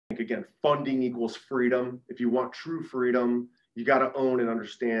again, funding equals freedom. If you want true freedom, you got to own and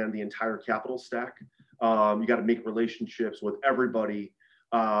understand the entire capital stack. You got to make relationships with everybody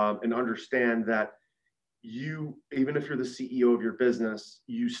and understand that even if you're the CEO of your business,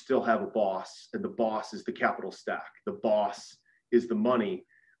 you still have a boss, and the boss is the capital stack. The boss is the money,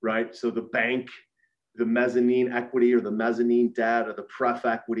 right? So the bank, the mezzanine equity or the mezzanine debt or the pref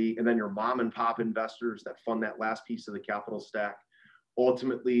equity, and then your mom and pop investors that fund that last piece of the capital stack.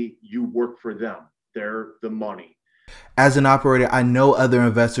 Ultimately, you work for them. They're the money. As an operator, I know other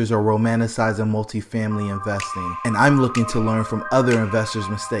investors are romanticizing multifamily investing, and I'm looking to learn from other investors'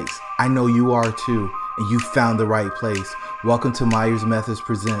 mistakes. I know you are too, and you found the right place. Welcome to Myers Methods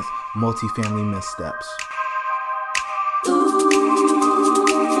Presents Multifamily Missteps.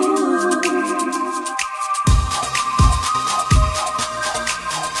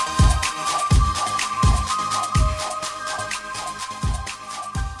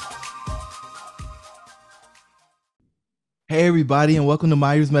 Hey everybody, and welcome to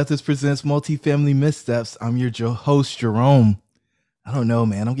Myers Methods Presents Multifamily Missteps. I'm your host, Jerome. I don't know,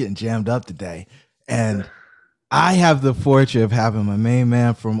 man. I'm getting jammed up today. And I have the fortune of having my main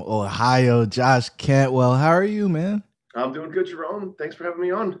man from Ohio, Josh Cantwell. How are you, man? I'm doing good, Jerome. Thanks for having me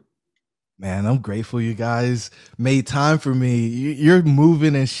on. Man, I'm grateful you guys made time for me. You're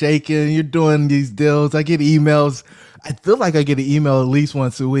moving and shaking. You're doing these deals. I get emails. I feel like I get an email at least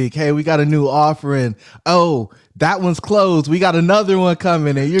once a week. Hey, we got a new offering. Oh, that one's closed. We got another one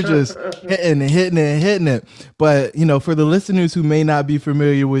coming. And you're just hitting it. But, for the listeners who may not be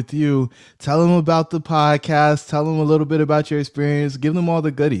familiar with you, tell them about the podcast. Tell them a little bit about your experience. Give them all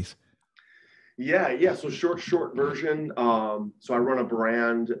the goodies. Yeah. So short version. So I run a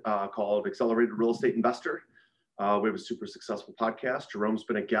brand called Accelerated Real Estate Investor. We have a super successful podcast. Jerome's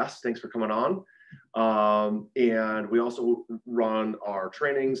been a guest. Thanks for coming on. And we also run our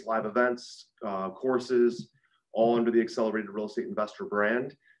trainings, live events, courses, all under the Accelerated Real Estate Investor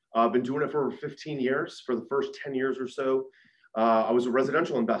brand. I've been doing it for over 15 years. For the first 10 years or so, I was a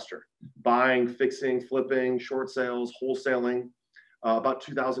residential investor, buying, fixing, flipping, short sales, wholesaling. About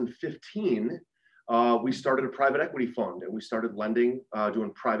 2015, we started a private equity fund, and we started lending,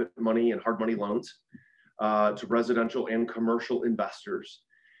 doing private money and hard money loans to residential and commercial investors.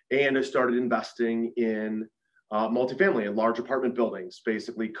 And I started investing in multifamily and large apartment buildings,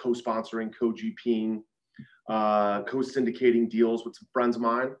 basically co-sponsoring, co-GPing, co-syndicating deals with some friends of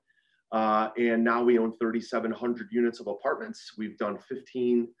mine. And now we own 3,700 units of apartments. We've done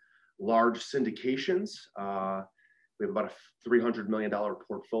 15 large syndications. We have about a $300 million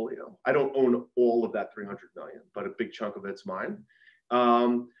portfolio. I don't own all of that $300 million, but a big chunk of it's mine.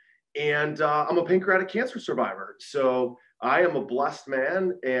 And I'm a pancreatic cancer survivor. So I am a blessed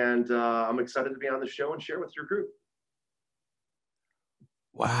man, and I'm excited to be on the show and share with your group.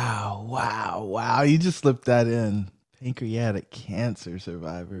 Wow. You just slipped that in. Pancreatic cancer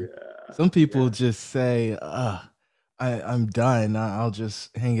survivor. Yeah, Some people just say, I'm done. I'll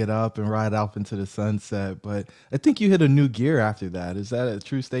just hang it up and ride off into the sunset. But I think you hit a new gear after that. Is that a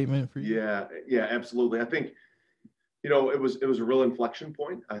true statement for you? Yeah, absolutely. I think, it was a real inflection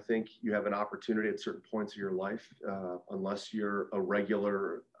point. I think you have an opportunity at certain points of your life, unless you're a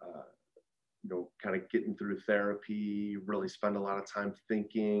regular, kind of getting through therapy, really spend a lot of time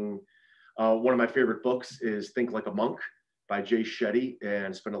thinking. One of my favorite books is Think Like a Monk by Jay Shetty,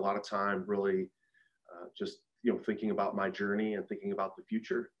 and spend a lot of time really just thinking about my journey and thinking about the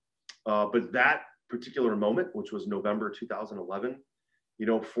future. But that particular moment, which was November 2011,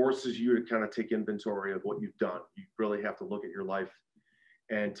 forces you to kind of take inventory of what you've done. You really have to look at your life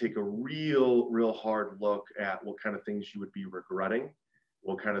and take a real hard look at what kind of things you would be regretting,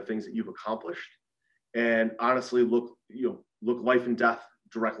 what kind of things that you've accomplished, and honestly look life and death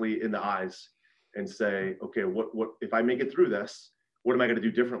directly in the eyes and say, okay, what if I make it through this, what am I going to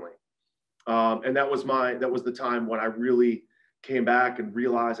do differently? And that was the time when I really came back and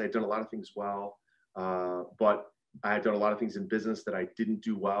realized I'd done a lot of things well, but I had done a lot of things in business that I didn't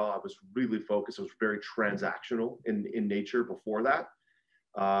do well. I was really focused. I was very transactional in nature before that.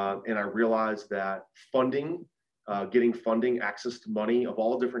 And I realized that getting funding, access to money of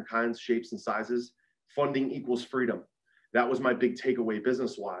all different kinds, shapes, and sizes, funding equals freedom. That was my big takeaway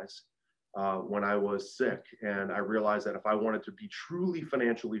business-wise when I was sick. And I realized that if I wanted to be truly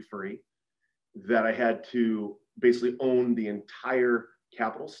financially free, that I had to basically own the entire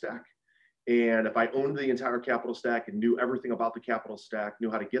capital stack. And if I owned the entire capital stack and knew everything about the capital stack,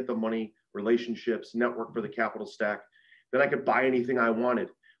 knew how to get the money, relationships, network for the capital stack, then I could buy anything I wanted.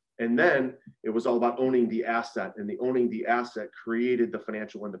 And then it was all about owning the asset, and owning the asset created the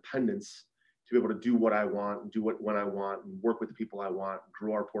financial independence to be able to do what I want and do it when I want and work with the people I want,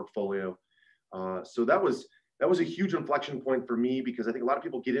 grow our portfolio. So that was a huge inflection point for me, because I think a lot of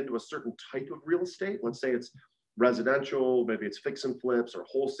people get into a certain type of real estate. Let's say it's residential, maybe it's fix and flips or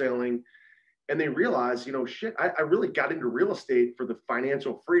wholesaling. And they realize, shit, I really got into real estate for the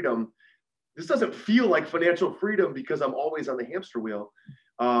financial freedom. This doesn't feel like financial freedom because I'm always on the hamster wheel.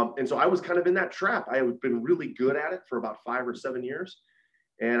 And so I was kind of in that trap. I had been really good at it for about 5 or 7 years.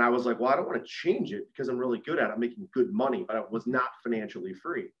 And I was like, well, I don't want to change it because I'm really good at it. I'm making good money, but I was not financially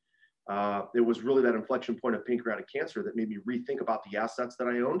free. It was really that inflection point of pancreatic cancer that made me rethink about the assets that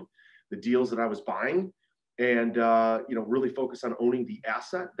I owned, the deals that I was buying, and really focus on owning the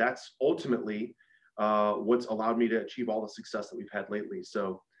asset. That's ultimately what's allowed me to achieve all the success that we've had lately.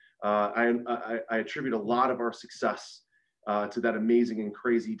 So I attribute a lot of our success to that amazing and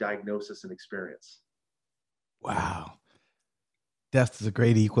crazy diagnosis and experience. Wow. Death is a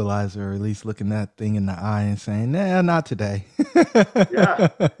great equalizer, or at least looking that thing in the eye and saying, nah, not today. Yeah.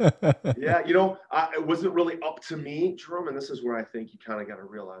 Yeah. It wasn't really up to me, Jerome. And this is where I think you kind of got to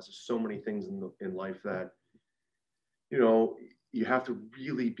realize there's so many things in life that, you have to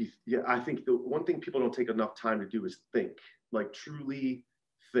really be. Yeah. I think the one thing people don't take enough time to do is think, like truly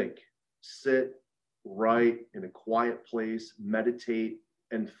think, sit, write in a quiet place, meditate,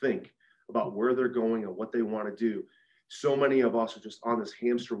 and think about where they're going and what they want to do. So many of us are just on this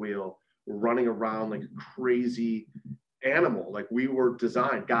hamster wheel, running around like a crazy animal. Like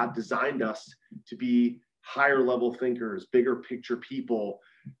God designed us to be higher level thinkers, bigger picture people.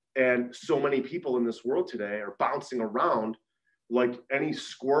 And so many people in this world today are bouncing around like any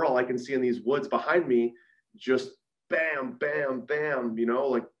squirrel I can see in these woods behind me, just bam, bam, bam,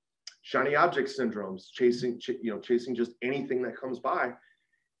 like shiny object syndromes, chasing just anything that comes by.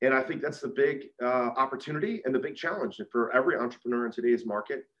 And I think that's the big opportunity and the big challenge for every entrepreneur in today's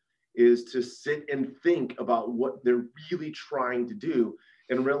market, is to sit and think about what they're really trying to do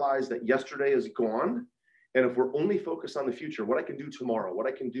and realize that yesterday is gone. And if we're only focused on the future, what I can do tomorrow, what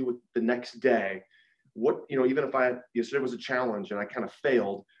I can do with the next day, even if yesterday was a challenge and I kind of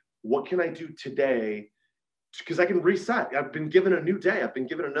failed, what can I do today? Because I can reset. I've been given a new day. I've been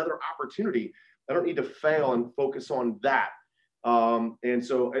given another opportunity. I don't need to fail and focus on that. And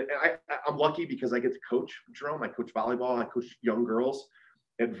so I'm lucky because I get to coach, Jerome. I coach volleyball. I coach young girls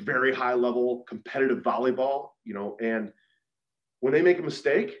at very high level competitive volleyball, and when they make a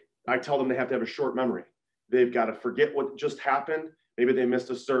mistake, I tell them they have to have a short memory. They've got to forget what just happened. Maybe they missed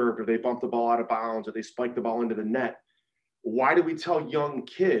a serve, or they bumped the ball out of bounds, or they spiked the ball into the net. Why do we tell young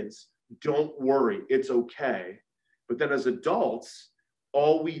kids, don't worry, it's okay? But then as adults,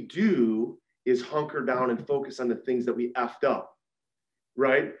 all we do is hunker down and focus on the things that we effed up,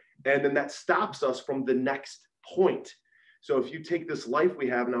 right? And then that stops us from the next point. So if you take this life we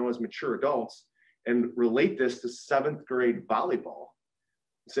have now as mature adults and relate this to 7th grade volleyball,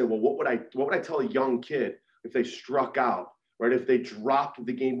 say, well, what would I tell a young kid if they struck out, right? If they dropped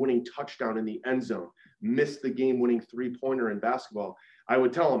the game-winning touchdown in the end zone, missed the game-winning 3-pointer in basketball? I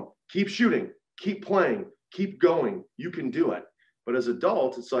would tell them, keep shooting, keep playing, keep going. You can do it. But as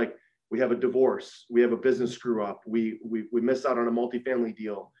adults, it's like, we have a divorce, we have a business screw up, we miss out on a multifamily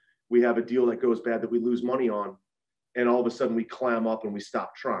deal, we have a deal that goes bad that we lose money on, and all of a sudden we clam up and we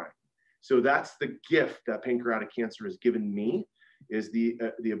stop trying. So that's the gift that pancreatic cancer has given me, is the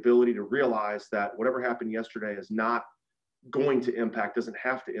ability to realize that whatever happened yesterday is not going to impact, doesn't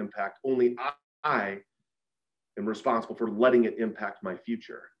have to impact. Only I am responsible for letting it impact my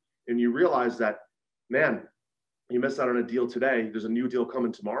future. And you realize that, man, you missed out on a deal today, there's a new deal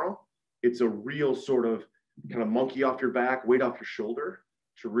coming tomorrow. It's a real sort of kind of monkey off your back, weight off your shoulder,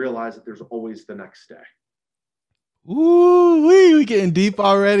 to realize that there's always the next day. Ooh, we getting deep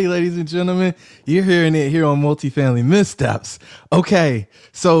already, ladies and gentlemen. You're hearing it here on Multifamily Missteps. Okay,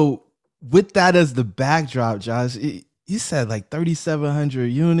 so with that as the backdrop, Josh, you said like 3,700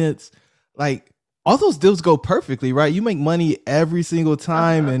 units. Like, all those deals go perfectly, right? You make money every single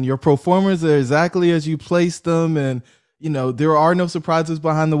time, and your pro formas are exactly as you place them, and there are no surprises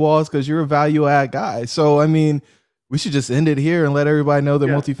behind the walls because you're a value add guy. So, I mean, we should just end it here and let everybody know that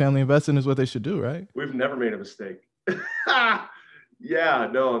multifamily investing is what they should do, right? We've never made a mistake. Yeah,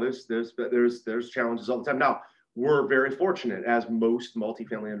 no, there's challenges all the time. Now, we're very fortunate, as most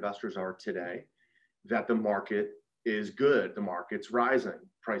multifamily investors are today, that the market is good. The market's rising.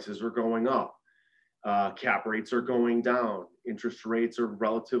 Prices are going up. Cap rates are going down. Interest rates are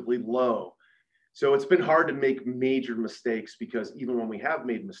relatively low. So it's been hard to make major mistakes, because even when we have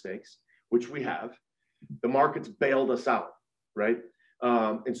made mistakes, which we have, the market's bailed us out, right?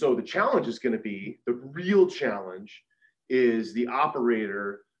 And so the challenge is going to be, the real challenge is the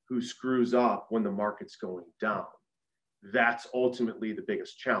operator who screws up when the market's going down. That's ultimately the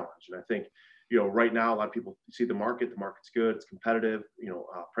biggest challenge. And I think, right now, a lot of people see the market's good, it's competitive,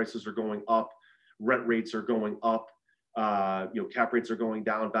 prices are going up, rent rates are going up, cap rates are going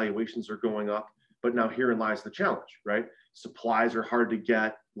down, valuations are going up. But now herein lies the challenge, right? Supplies are hard to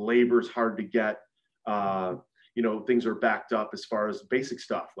get, labor's hard to get, things are backed up as far as basic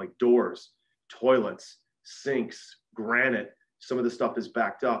stuff like doors, toilets, sinks, granite. Some of the stuff is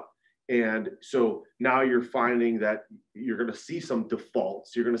backed up. And so now you're finding that you're going to see some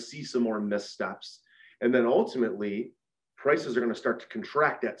defaults, you're going to see some more missteps. And then ultimately, prices are going to start to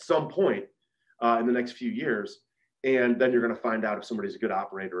contract at some point in the next few years. And then you're going to find out if somebody's a good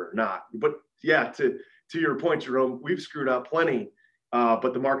operator or not. But yeah, to your point, Jerome, we've screwed up plenty,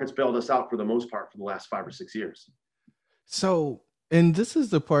 but the market's bailed us out for the most part for the last 5 or 6 years. So, and this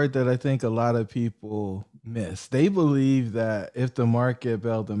is the part that I think a lot of people miss. They believe that if the market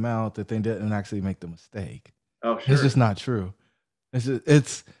bailed them out, that they didn't actually make the mistake. Oh, sure. It's just not true.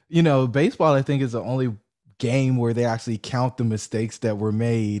 It's baseball, I think, is the only game where they actually count the mistakes that were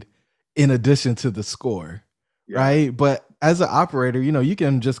made in addition to the score. Yeah. Right. But as an operator, you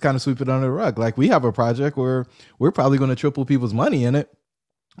can just kind of sweep it under the rug. Like, we have a project where we're probably going to triple people's money in it,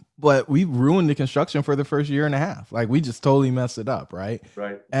 but we ruined the construction for the first year and a half. Like, we just totally messed it up. Right.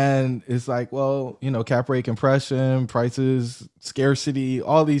 And it's like, well, cap rate compression, prices, scarcity,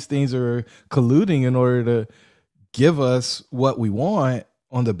 all these things are colluding in order to give us what we want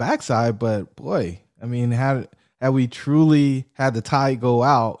on the backside. But boy, I mean, had we truly had the tide go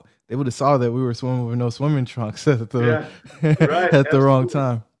out, they would have saw that we were swimming with no swimming trunks at the wrong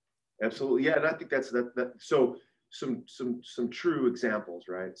time. Absolutely. Yeah. And I think that's that. So some true examples,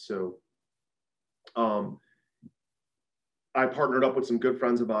 right? So I partnered up with some good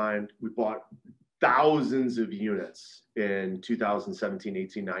friends of mine. We bought thousands of units in 2017,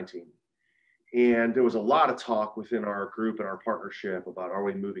 18, 19. And there was a lot of talk within our group and our partnership about, are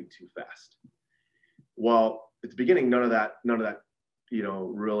we moving too fast? Well, at the beginning, none of that,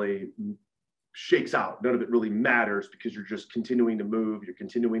 really shakes out. None of it really matters because you're just continuing to move. You're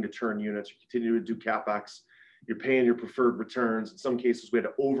continuing to turn units. You're continuing to do CapEx. You're paying your preferred returns. In some cases, we had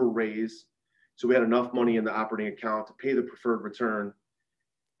to overraise. So we had enough money in the operating account to pay the preferred return.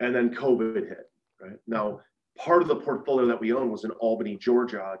 And then COVID hit, right? Now, part of the portfolio that we own was in Albany,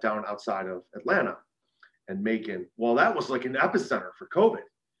 Georgia, down outside of Atlanta and Macon. Well, that was like an epicenter for COVID.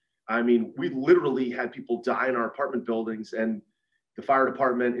 I mean, we literally had people die in our apartment buildings, and the fire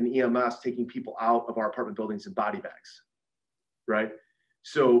department and EMS taking people out of our apartment buildings in body bags, right?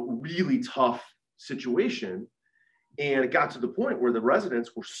 So really tough situation. And it got to the point where the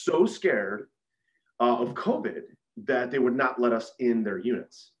residents were so scared of COVID that they would not let us in their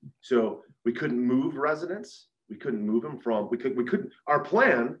units. So we couldn't move residents. We couldn't move them from, we couldn't, our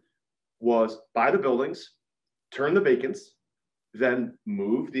plan was buy the buildings, turn the vacants, then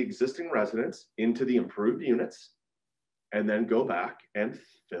move the existing residents into the improved units, and then go back and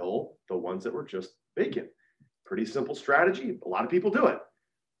fill the ones that were just vacant. Pretty simple strategy. A lot of people do it.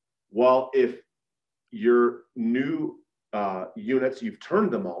 Well, if your new units, you've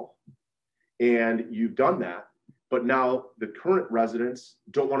turned them all and you've done that, but now the current residents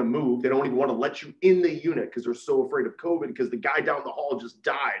don't want to move. They don't even want to let you in the unit because they're so afraid of COVID because the guy down the hall just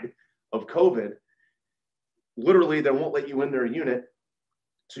died of COVID. Literally, they won't let you in their unit.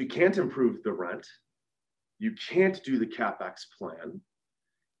 So you can't improve the rent. You can't do the CapEx plan.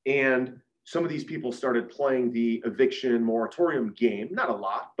 And some of these people started playing the eviction moratorium game. Not a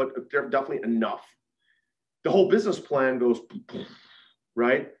lot, but definitely enough. The whole business plan goes,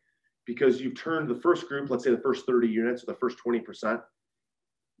 right? Because you've turned the first group, let's say the first 30 units or the first 20%.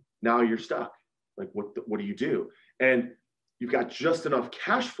 Now you're stuck. Like, what do you do? And you've got just enough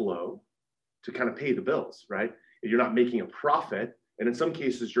cash flow to kind of pay the bills, right? You're not making a profit. And in some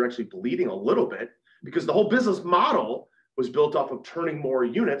cases, you're actually bleeding a little bit because the whole business model was built off of turning more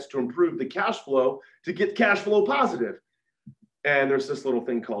units to improve the cash flow to get cash flow positive. And there's this little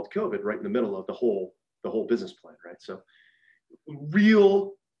thing called COVID right in the middle of the whole business plan, right? So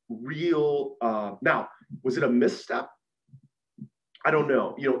real, now, was it a misstep? I don't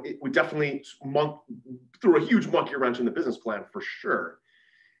know. We definitely threw a huge monkey wrench in the business plan for sure.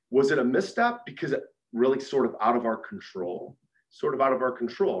 Was it a misstep? Because it really sort of out of our control,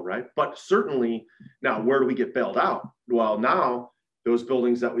 right? But certainly now, where do we get bailed out? Well, now those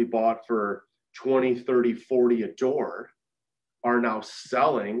buildings that we bought for 20, 30, 40 a door are now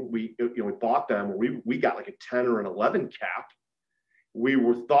selling. We bought them. We got like a 10 or an 11 cap. We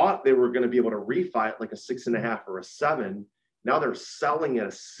thought they were going to be able to refi it like a 6.5 or a 7. Now they're selling at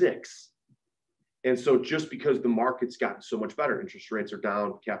a 6. And so just because the market's gotten so much better, interest rates are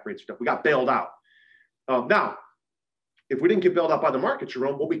down, cap rates are down, we got bailed out. Now, if we didn't get bailed out by the market,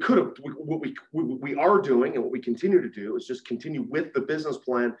 Jerome, what we could have, what we are doing and what we continue to do is just continue with the business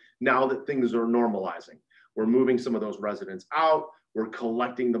plan now that things are normalizing. We're moving some of those residents out. We're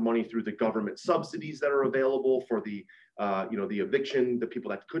collecting the money through the government subsidies that are available for the, the eviction, the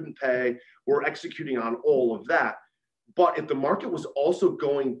people that couldn't pay. We're executing on all of that. But if the market was also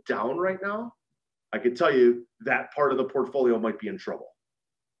going down right now, I could tell you that part of the portfolio might be in trouble.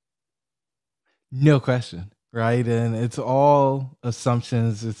 No question, right? And it's all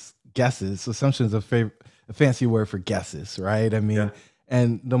assumptions, it's guesses. Assumptions are a fancy word for guesses, right? I mean, Yeah.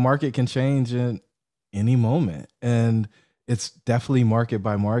 and the market can change in any moment. And it's definitely market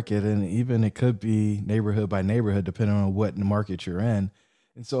by market. And even it could be neighborhood by neighborhood, depending on what market you're in.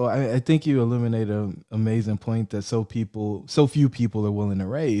 And so I think you illuminate an amazing point that so few people are willing to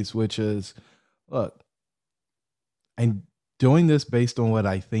raise, which is, look, I'm doing this based on what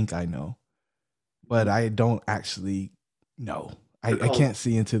I think I know, but I don't actually know. I can't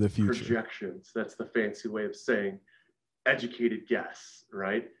see into the future. Projections. That's the fancy way of saying educated guess,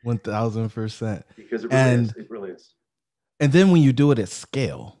 right? 1000%. Because it really is. It really is. And then when you do it at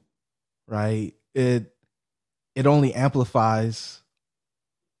scale, right? It only amplifies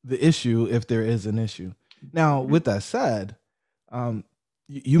the issue if there is an issue. Now, with that said,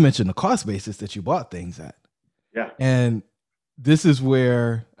 you mentioned the cost basis that you bought things at. Yeah. And this is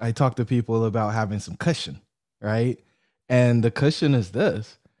where I talk to people about having some cushion, right? And the cushion is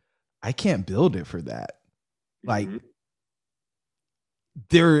this: I can't build it for that. Like,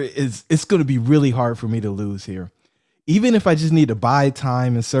 it's going to be really hard for me to lose here. Even if I just need to buy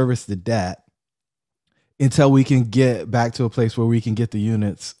time and service the debt until we can get back to a place where we can get the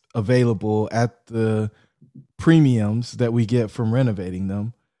units available at the premiums that we get from renovating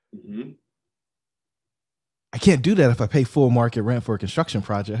them. I can't do that if I pay full market rent for a construction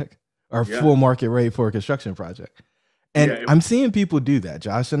project or full market rate for a construction project. And I'm seeing people do that,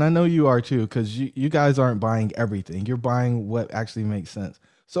 Josh, and I know you are too, because you guys aren't buying everything. You're buying what actually makes sense.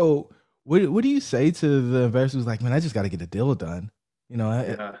 So what do you say to the investors like, man, I just got to get a deal done?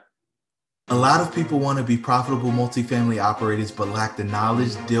 A lot of people want to be profitable multifamily operators but lack the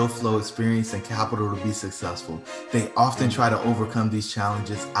knowledge, deal flow experience, and capital to be successful. They often try to overcome these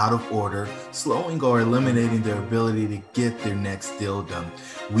challenges out of order, slowing or eliminating their ability to get their next deal done.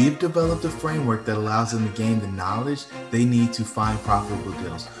 We've developed a framework that allows them to gain the knowledge they need to find profitable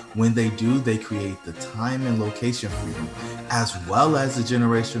deals. When they do, they create the time and location freedom, as well as the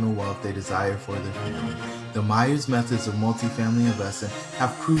generational wealth they desire for their family. The Myers methods of multifamily investing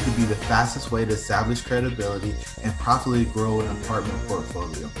have proved to be the fastest way to establish credibility and profitably grow an apartment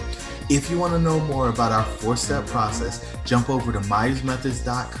portfolio. If you want to know more about our 4-step process, jump over to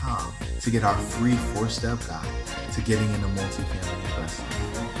myersmethods.com to get our free 4-step guide to getting into multifamily investing.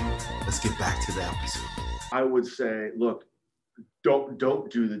 Let's get back to the episode. I would say, look, don't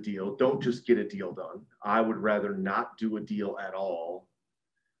do the deal. Don't just get a deal done. I would rather not do a deal at all.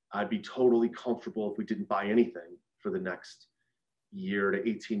 I'd be totally comfortable if we didn't buy anything for the next year to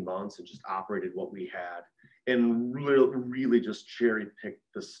 18 months and just operated what we had and really just cherry picked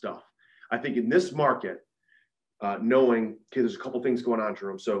the stuff. I think in this market, knowing, okay, there's a couple things going on,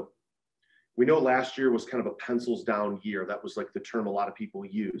 Jerome. So we know last year was kind of a pencils down year. That was like the term a lot of people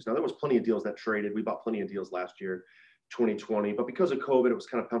use. Now there was plenty of deals that traded. We bought plenty of deals last year, 2020, but because of COVID, it was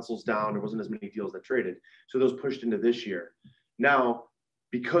kind of pencils down. There wasn't as many deals that traded. So those pushed into this year. Now,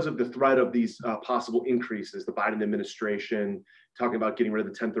 because of the threat of these possible increases, the Biden administration talking about getting rid of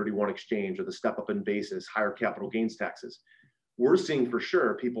the 1031 exchange or the step up in basis, higher capital gains taxes, we're seeing for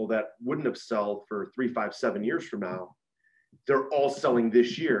sure people that wouldn't have sold for 3, 5, 7 years from now, they're all selling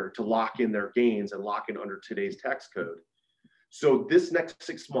this year to lock in their gains and lock in under today's tax code. So this next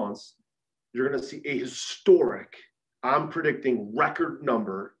 6 months, you're going to see a historic, I'm predicting, record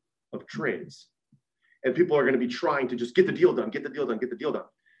number of trades. And people are going to be trying to just get the deal done, get the deal done, get the deal done.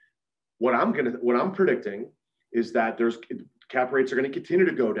 What I'm predicting is that there's cap rates are going to continue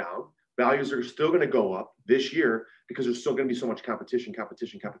to go down. Values are still going to go up this year because there's still going to be so much competition.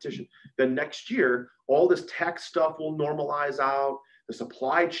 Then next year, all this tax stuff will normalize out. The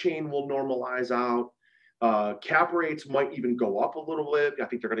supply chain will normalize out. Cap rates might even go up a little bit. I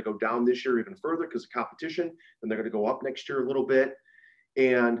think they're going to go down this year even further because of competition. And they're going to go up next year a little bit.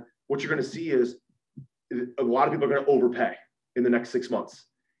 And what you're going to see is a lot of people are going to overpay in the next 6 months.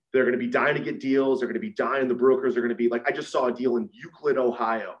 They're going to be dying to get deals. They're going to be dying. The brokers are going to be like, I just saw a deal in Euclid,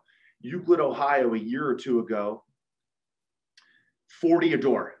 Ohio. A year or two ago, 40 a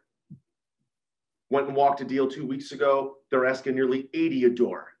door. Went and walked a deal 2 weeks ago. They're asking nearly 80 a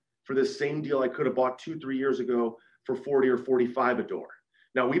door. for this same deal I could have bought 2-3 years ago for 40 or 45 a door.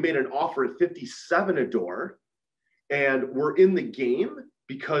 Now we made an offer at 57 a door, and we're in the game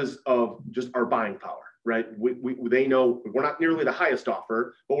because of just our buying power, right? They know we're not nearly the highest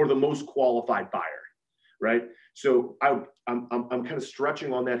offer, but we're the most qualified buyer, right? So I'm kind of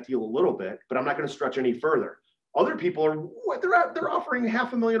stretching on that deal a little bit, but I'm not going to stretch any further. Other people are they're offering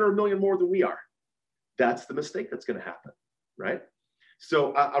 $500,000 or $1 million more than we are. That's the mistake that's going to happen, right?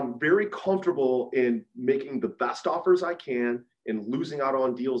 So I'm very comfortable in making the best offers I can and losing out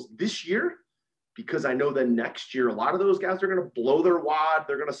on deals this year, because I know that next year, a lot of those guys are going to blow their wad.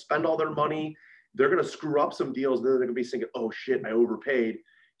 They're going to spend all their money. They're going to screw up some deals. Then they're going to be thinking, oh shit, I overpaid.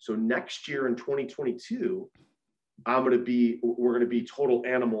 So next year in 2022, we're going to be total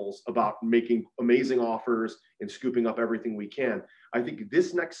animals about making amazing offers and scooping up everything we can. I think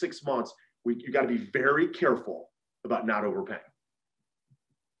this next 6 months, you got to be very careful about not overpaying.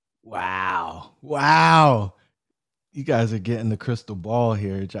 Wow. Wow. You guys are getting the crystal ball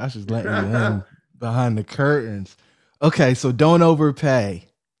here. Josh is letting you in behind the curtains. Okay, so don't overpay.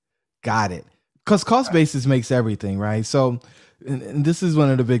 Got it. Because cost basis makes everything, right? So, and this is one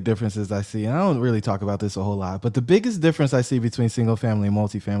of the big differences I see. And I don't really talk about this a whole lot, but the biggest difference I see between single family and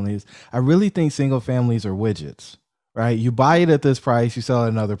multifamily is I really think single families are widgets, right? You buy it at this price, you sell it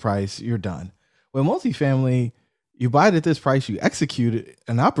at another price, you're done. With multifamily, you buy it at this price, you execute it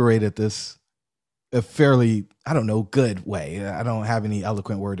and operate at this a fairly, I don't know, good way. I don't have any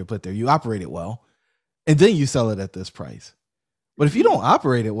eloquent word to put there. You operate it well, and then you sell it at this price. But if you don't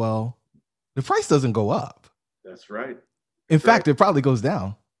operate it well, the price doesn't go up. That's right. In fact, it probably goes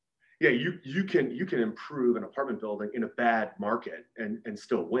down. Yeah, you can improve an apartment building in a bad market and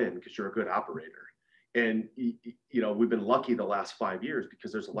still win because you're a good operator. And we've been lucky the last 5 years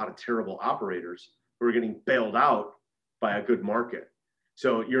because there's a lot of terrible operators who are getting bailed out by a good market.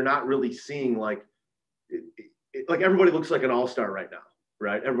 So you're not really seeing like everybody looks like an all-star right now,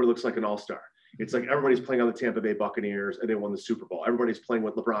 right? Everybody looks like an all-star. It's like everybody's playing on the Tampa Bay Buccaneers and they won the Super Bowl. Everybody's playing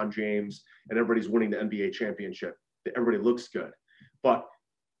with LeBron James and everybody's winning the NBA championship. Everybody looks good. But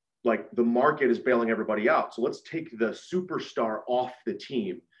like the market is bailing everybody out. So let's take the superstar off the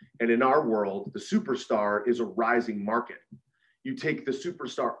team. And in our world, the superstar is a rising market. You take the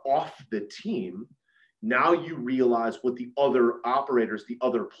superstar off the team, now you realize what the other operators, the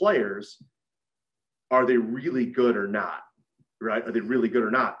other players, are they really good or not, right? Are they really good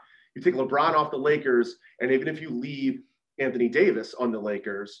or not? You take LeBron off the Lakers, and even if you leave Anthony Davis on the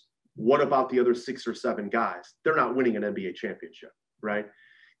Lakers, what about the other 6 or 7 guys? They're not winning an NBA championship, right?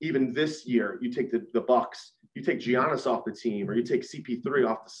 Even this year, you take the Bucks, you take Giannis off the team, or you take CP3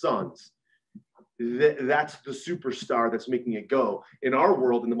 off the Suns. That's the superstar that's making it go. In our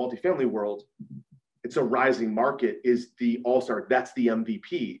world, in the multifamily world, it's a rising market is the all-star. That's the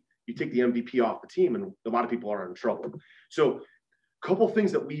MVP. You take the MVP off the team, and a lot of people are in trouble. So a couple of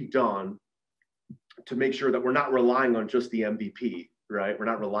things that we've done to make sure that we're not relying on just the MVP, right? We're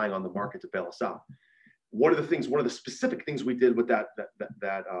not relying on the market to bail us out. One of the specific things we did with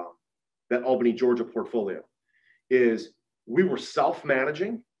that Albany, Georgia portfolio is we were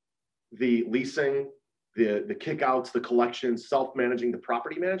self-managing the leasing, the kickouts, the collections, self-managing the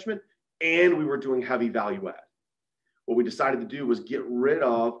property management, and we were doing heavy value add. What we decided to do was get rid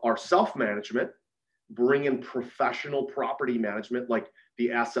of our self-management, bring in professional property management like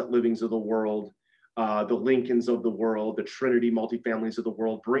the Asset Livings of the world, the Lincolns of the world, the Trinity multifamilies of the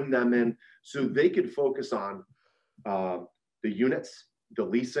world, bring them in so they could focus on the units, the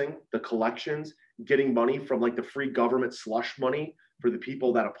leasing, the collections, getting money from like the free government slush money for the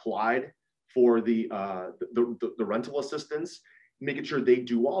people that applied for the rental assistance, making sure they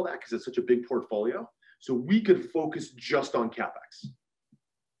do all that because it's such a big portfolio. So we could focus just on CapEx.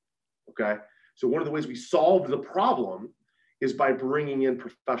 Okay. So one of the ways we solved the problem is by bringing in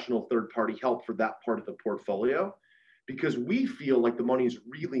professional third-party help for that part of the portfolio, because we feel like the money is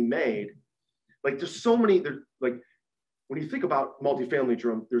really made. Like there's so many, like when you think about multifamily,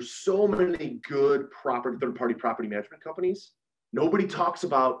 Jerome, there's so many good third-party property management companies. Nobody talks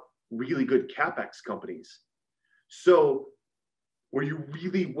about really good CapEx companies. So where you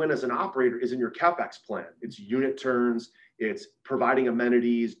really win as an operator is in your CapEx plan. It's unit turns, it's providing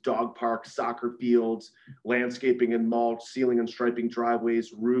amenities, dog parks, soccer fields, landscaping and mulch, sealing and striping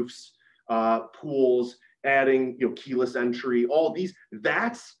driveways, roofs, pools, adding keyless entry, all these.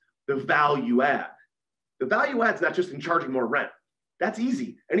 That's the value add. The value add is not just in charging more rent. That's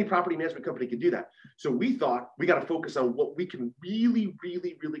easy. Any property management company can do that. So we thought we got to focus on what we can really,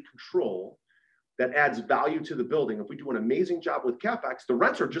 really, really control that adds value to the building. If we do an amazing job with CapEx, the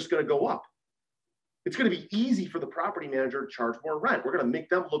rents are just going to go up. It's going to be easy for the property manager to charge more rent. We're going to make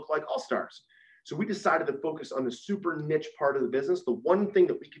them look like all-stars. So we decided to focus on the super niche part of the business, the one thing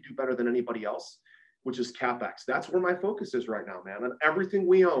that we could do better than anybody else, which is CapEx. That's where my focus is right now, man. And everything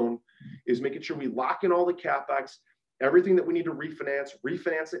we own is making sure we lock in all the CapEx, everything that we need to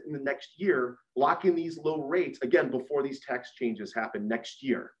refinance it in the next year, lock in these low rates, again, before these tax changes happen next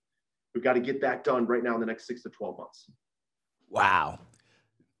year. We've got to get that done right now in the next 6 to 12 months. Wow.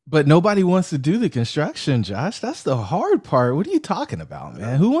 But nobody wants to do the construction, Josh. That's the hard part. What are you talking about,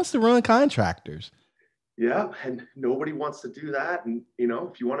 man? Who wants to run contractors? Yeah, and nobody wants to do that. And, you know,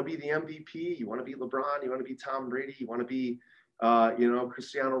 if you want to be the MVP, you want to be LeBron, you want to be Tom Brady, you want to be,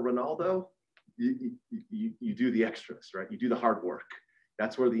 Cristiano Ronaldo, you do the extras, right? You do the hard work.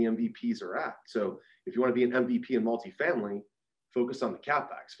 That's where the MVPs are at. So if you want to be an MVP in multifamily, focus on the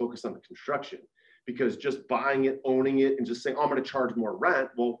CapEx, focus on the construction. Because just buying it, owning it, and just saying, "Oh, I'm going to charge more rent."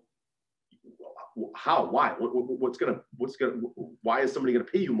 Well, how? Why? Why is somebody going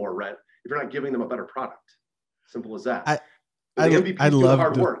to pay you more rent if you're not giving them a better product? Simple as that. The MVPs do the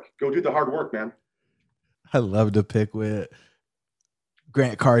hard work. Go do the hard work, man. I love to pick with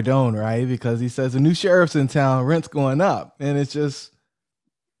Grant Cardone, right? Because he says the new sheriff's in town, rent's going up, and it's just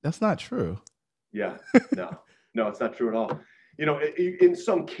that's not true. Yeah, no, it's not true at all. You know, in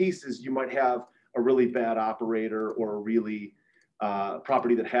some cases, you might have a really bad operator or a really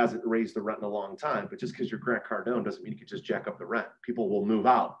property that hasn't raised the rent in a long time. But just because you're Grant Cardone doesn't mean you can just jack up the rent. People will move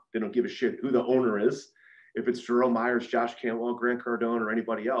out. They don't give a shit who the owner is. If it's Jerome Myers, Josh Cantwell, Grant Cardone, or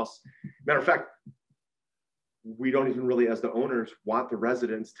anybody else. Matter of fact, we don't even really, as the owners, want the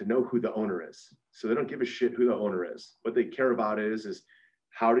residents to know who the owner is. So they don't give a shit who the owner is. What they care about is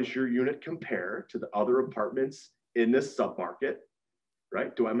how does your unit compare to the other apartments in this submarket? Right?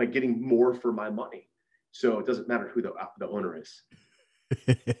 Am I getting more for my money? So it doesn't matter who the owner is.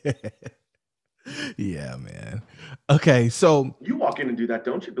 Yeah, man. Okay, so you walk in and do that,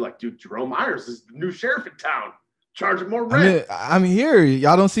 don't you? Be like, dude, Jerome Myers is the new sheriff in town. Charge him more rent. I'm here.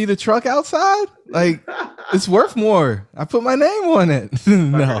 Y'all don't see the truck outside? Like, it's worth more. I put my name on it.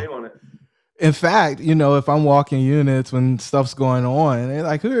 No. In fact, you know, if I'm walking units when stuff's going on, they're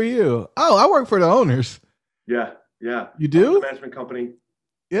like, "Who are you?" "Oh, I work for the owners." Yeah. You do? The management company.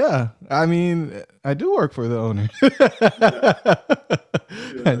 Yeah, I mean, I do work for the owner.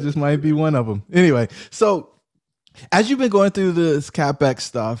 I just might be one of them. Anyway, so as you've been going through this CapEx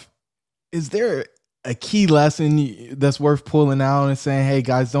stuff, is there a key lesson that's worth pulling out and saying, "Hey,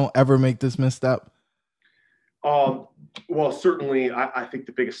 guys, don't ever make this misstep"? Well, certainly, I think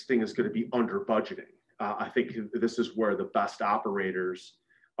the biggest thing is going to be under budgeting. I think this is where the best operators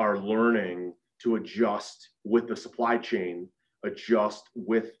are learning to adjust with the supply chain, adjust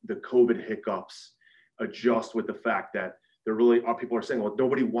with the COVID hiccups, adjust with the fact that there really are people are saying, well,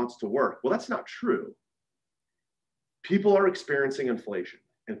 nobody wants to work. Well, that's not true. People are experiencing inflation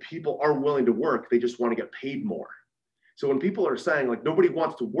and people are willing to work. They just want to get paid more. So when people are saying like nobody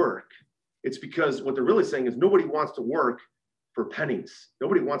wants to work, it's because what they're really saying is nobody wants to work for pennies.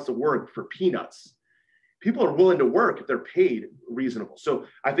 Nobody wants to work for peanuts. People are willing to work if they're paid reasonable. So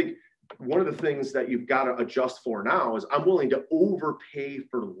I think one of the things that you've got to adjust for now is I'm willing to overpay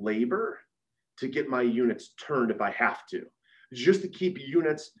for labor to get my units turned if I have to, just to keep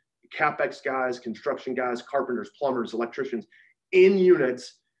units, CapEx guys, construction guys, carpenters, plumbers, electricians in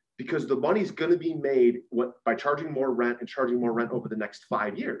units, because the money's going to be made by charging more rent and charging more rent over the next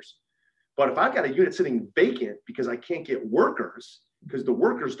 5 years. But if I've got a unit sitting vacant because I can't get workers, because the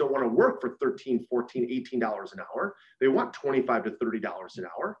workers don't want to work for $13, $14, $18 an hour, they want $25 to $30 an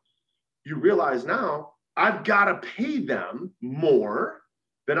hour. You realize now I've got to pay them more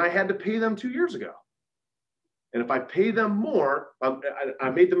than I had to pay them 2 years ago. And if I pay them more,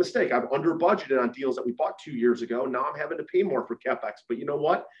 I made the mistake. I've under budgeted on deals that we bought 2 years ago. Now I'm having to pay more for CapEx. But you know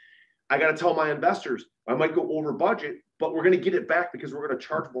what? I got to tell my investors, I might go over budget, but we're going to get it back because we're going to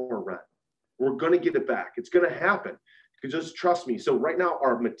charge more rent. We're going to get it back. It's going to happen. Just trust me. So right now,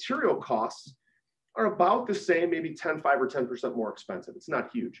 our material costs are about the same, maybe 5 or 10% more expensive. It's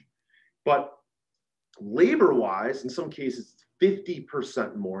not huge. But labor-wise, in some cases,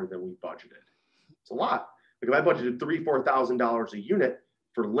 50% more than we budgeted. It's a lot. Like if I budgeted $3,000, $4,000 a unit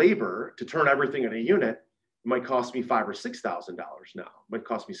for labor to turn everything in a unit, it might cost me $5,000 or $6,000 now. It might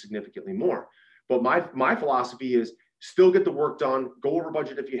cost me significantly more. But my philosophy is still get the work done, go over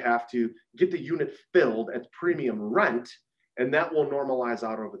budget if you have to, get the unit filled at premium rent, and that will normalize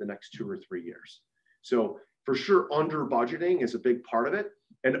out over the next 2 or 3 years. So for sure, under budgeting is a big part of it,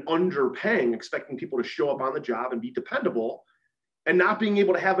 and underpaying, expecting people to show up on the job and be dependable, and not being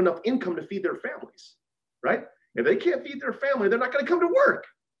able to have enough income to feed their families, right? If they can't feed their family, they're not going to come to work.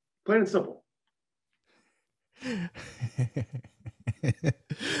 Plain and simple.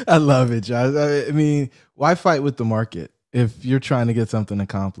 I love it, Josh. I mean, why fight with the market if you're trying to get something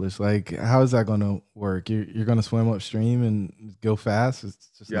accomplished? Like, how is that going to work? You're going to swim upstream and go fast? It's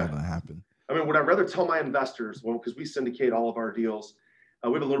just not going to happen. I mean, would I rather tell my investors, well, because we syndicate all of our deals,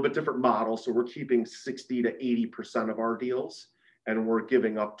 we have a little bit different model. So we're keeping 60 to 80% of our deals, and we're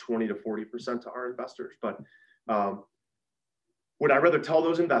giving up 20 to 40% to our investors. But would I rather tell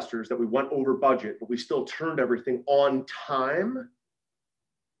those investors that we went over budget, but we still turned everything on time?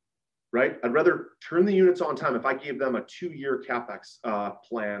 Right? I'd rather turn the units on time. If I gave them a 2-year CapEx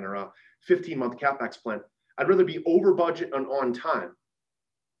plan or a 15-month CapEx plan, I'd rather be over budget and on time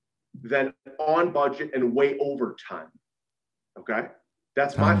than on budget and way over time. Okay?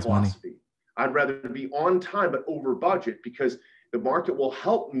 That's my philosophy. I'd rather be on time but over budget, because the market will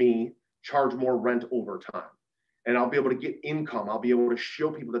help me charge more rent over time. And I'll be able to get income. I'll be able to show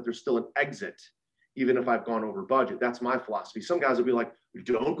people that there's still an exit, even if I've gone over budget. That's my philosophy. Some guys will be like,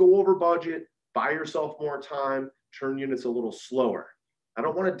 don't go over budget, buy yourself more time, turn units a little slower. I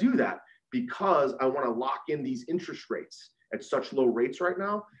don't want to do that, because I want to lock in these interest rates at such low rates right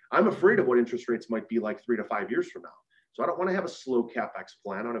now. I'm afraid of what interest rates might be like 3 to 5 years from now. So I don't want to have a slow CapEx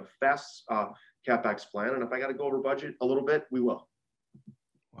plan. I want a fast CapEx plan. And if I got to go over budget a little bit, we will.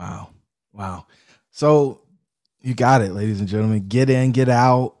 Wow. So you got it, ladies and gentlemen. Get in, get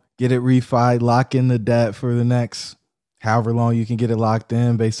out, get it refied, lock in the debt for the next however long you can get it locked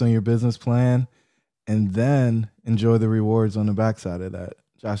in based on your business plan, and then enjoy the rewards on the backside of that.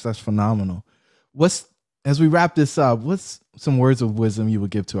 Josh, that's phenomenal. As we wrap this up, what's some words of wisdom you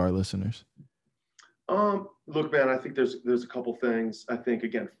would give to our listeners? Look, man, I think there's a couple things. I think,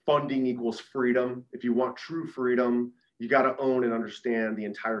 again, funding equals freedom. If you want true freedom, you got to own and understand the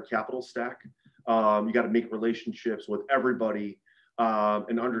entire capital stack. You got to make relationships with everybody,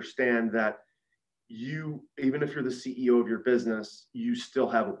 and understand that even if you're the CEO of your business, you still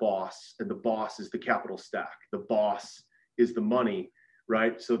have a boss, and the boss is the capital stack. The boss is the money,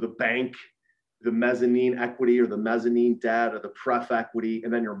 right? So the bank, the mezzanine equity or the mezzanine debt or the pref equity,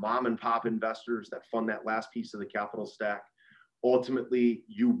 and then your mom and pop investors that fund that last piece of the capital stack. Ultimately,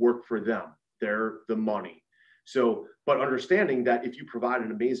 you work for them. They're the money. So, but understanding that if you provide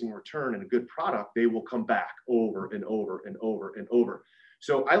an amazing return and a good product, they will come back over and over and over and over.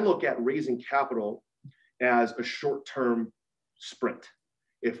 So I look at raising capital as a short-term sprint.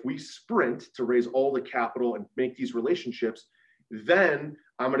 If we sprint to raise all the capital and make these relationships, then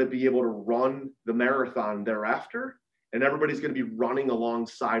I'm going to be able to run the marathon thereafter, and everybody's going to be running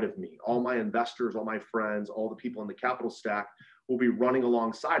alongside of me. All my investors, all my friends, all the people in the capital stack will be running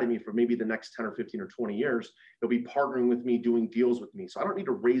alongside of me for maybe the next 10 or 15 or 20 years. They'll be partnering with me, doing deals with me. So I don't need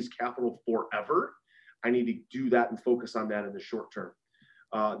to raise capital forever. I need to do that and focus on that in the short term.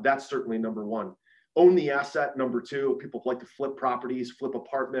 That's certainly number one. Own the asset. Number two, people like to flip properties, flip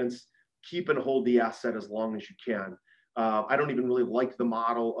apartments, keep and hold the asset as long as you can. I don't even really like the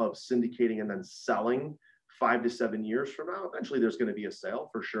model of syndicating and then selling 5 to 7 years from now. Eventually there's going to be a sale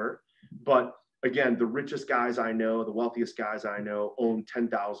for sure. But again, the richest guys I know, the wealthiest guys I know own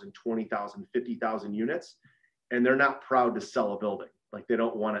 10,000, 20,000, 50,000 units, and they're not proud to sell a building. Like, they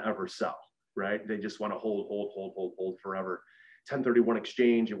don't want to ever sell, right? They just want to hold forever. 1031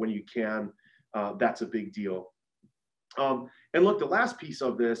 exchange, and when you can, that's a big deal. And look, the last piece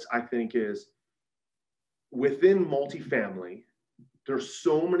of this, I think, is within multifamily, there's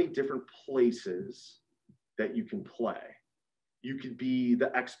so many different places that you can play. You could be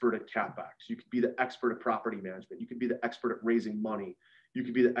the expert at CapEx. You could be the expert at property management. You could be the expert at raising money. You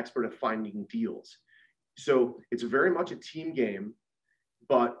could be the expert at finding deals. So it's very much a team game,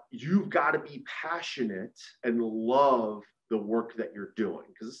 but you've got to be passionate and love the work that you're doing,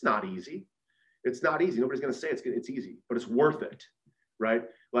 because it's not easy. It's not easy. Nobody's going to say it's easy, but it's worth it, right?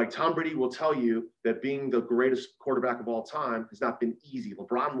 Like, Tom Brady will tell you that being the greatest quarterback of all time has not been easy.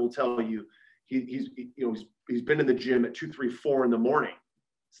 LeBron will tell you he's been in the gym at 2, 3, 4 in the morning.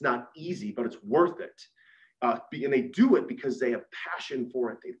 It's not easy, but it's worth it. And they do it because they have passion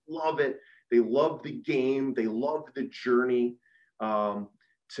for it. They love it. They love the game. They love the journey. To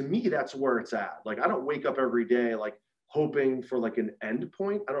me, that's where it's at. Like, I don't wake up every day like hoping for like an end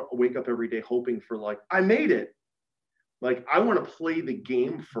point. I don't wake up every day hoping for like, I made it. Like, I want to play the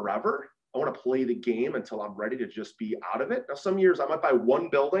game forever. I want to play the game until I'm ready to just be out of it. Now, some years I might buy one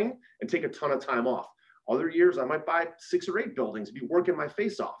building and take a ton of time off. Other years I might buy 6 or 8 buildings and be working my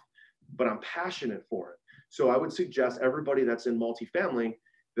face off, but I'm passionate for it. So I would suggest everybody that's in multifamily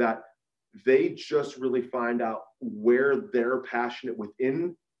that they just really find out where they're passionate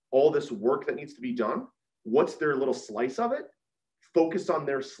within all this work that needs to be done. What's their little slice of it? Focus on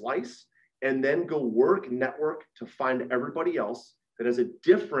their slice and then go work, network to find everybody else that has a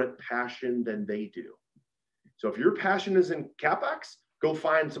different passion than they do. So if your passion is in CapEx, go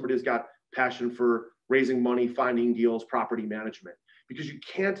find somebody who's got passion for raising money, finding deals, property management, because you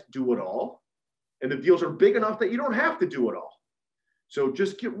can't do it all. And the deals are big enough that you don't have to do it all. So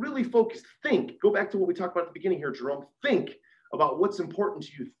just get really focused. Think, go back to what we talked about at the beginning here, Jerome. Think about what's important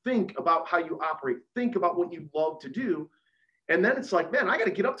to you. Think about how you operate. Think about what you love to do. And then it's like, man, I got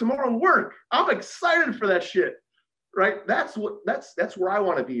to get up tomorrow and work. I'm excited for that shit, right? That's where I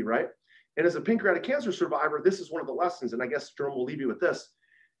want to be, right? And as a pancreatic cancer survivor, this is one of the lessons. And I guess Jerome will leave you with this.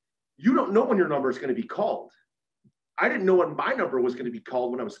 You don't know when your number is going to be called. I didn't know when my number was going to be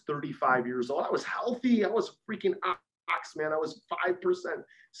called when I was 35 years old. I was healthy. I was freaking ox, man. I was 5%,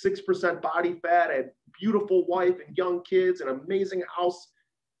 6% body fat. I had a beautiful wife and young kids, an amazing house.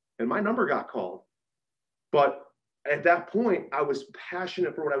 And my number got called. But at that point, I was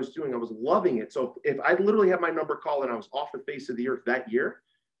passionate for what I was doing. I was loving it. So if I literally had my number called and I was off the face of the earth that year,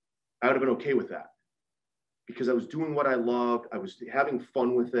 I would have been okay with that because I was doing what I loved. I was having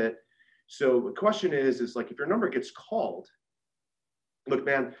fun with it. So the question is like, if your number gets called, look,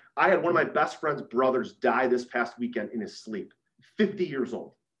 man, I had one of my best friend's brothers die this past weekend in his sleep, 50 years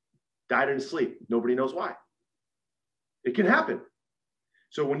old, died in his sleep. Nobody knows why. It can happen.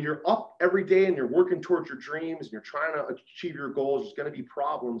 So when you're up every day and you're working towards your dreams and you're trying to achieve your goals, there's going to be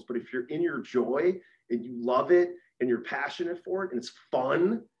problems. But if you're in your joy and you love it and you're passionate for it and it's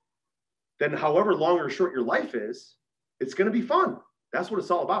fun, then however long or short your life is, it's going to be fun. That's what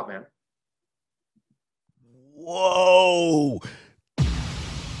it's all about, man. Whoa.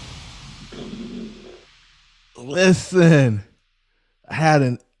 Listen, I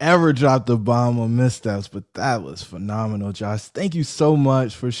hadn't ever dropped a bomb on missteps, but that was phenomenal, Josh. Thank you so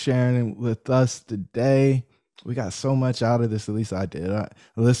much for sharing with us today. We got so much out of this, at least I did.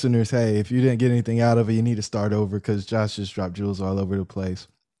 Listeners, hey, if you didn't get anything out of it, you need to start over because Josh just dropped jewels all over the place.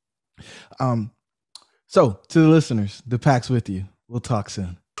 So to the listeners, the pack's with you. We'll talk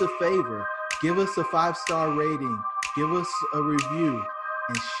soon. A favor, give us a 5-star rating, give us a review,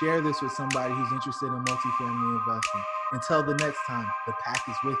 and share this with somebody who's interested in multifamily investing. Until the next time, the pack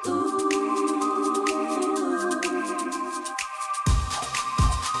is with you.